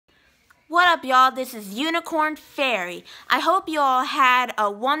What up, y'all? This is Unicorn Fairy. I hope you all had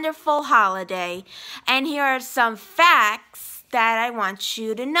a wonderful holiday. And here are some facts that I want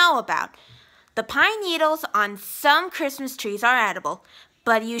you to know about. The pine needles on some Christmas trees are edible,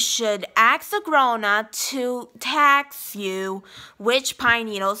 but you should ask a grown-up to tax you which pine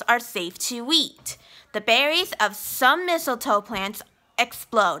needles are safe to eat. The berries of some mistletoe plants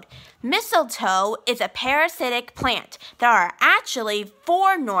explode. Mistletoe is a parasitic plant. There are actually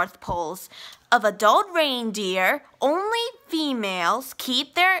 4 North Poles. Of adult reindeer, only females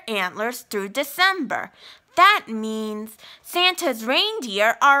keep their antlers through December. That means Santa's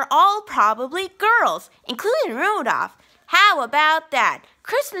reindeer are all probably girls, including Rudolph. How about that?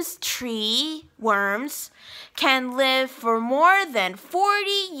 Christmas tree worms can live for more than 40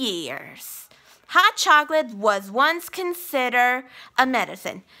 years. Hot chocolate was once considered a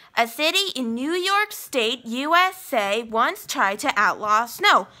medicine. A city in New York State, USA, once tried to outlaw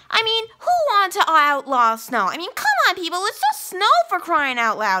snow. Who wants to outlaw snow? Come on, people, it's just snow for crying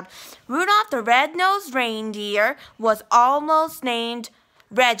out loud. Rudolph the Red-Nosed Reindeer was almost named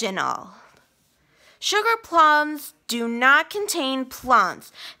Reginald. Sugar plums do not contain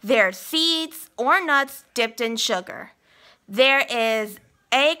plums. They're seeds or nuts dipped in sugar. There is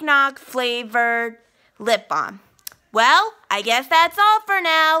eggnog-flavored lip balm. Well, I guess that's all for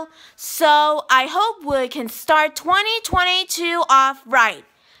now. So I hope we can start 2022 off right.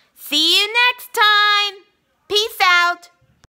 See you next time. Peace out.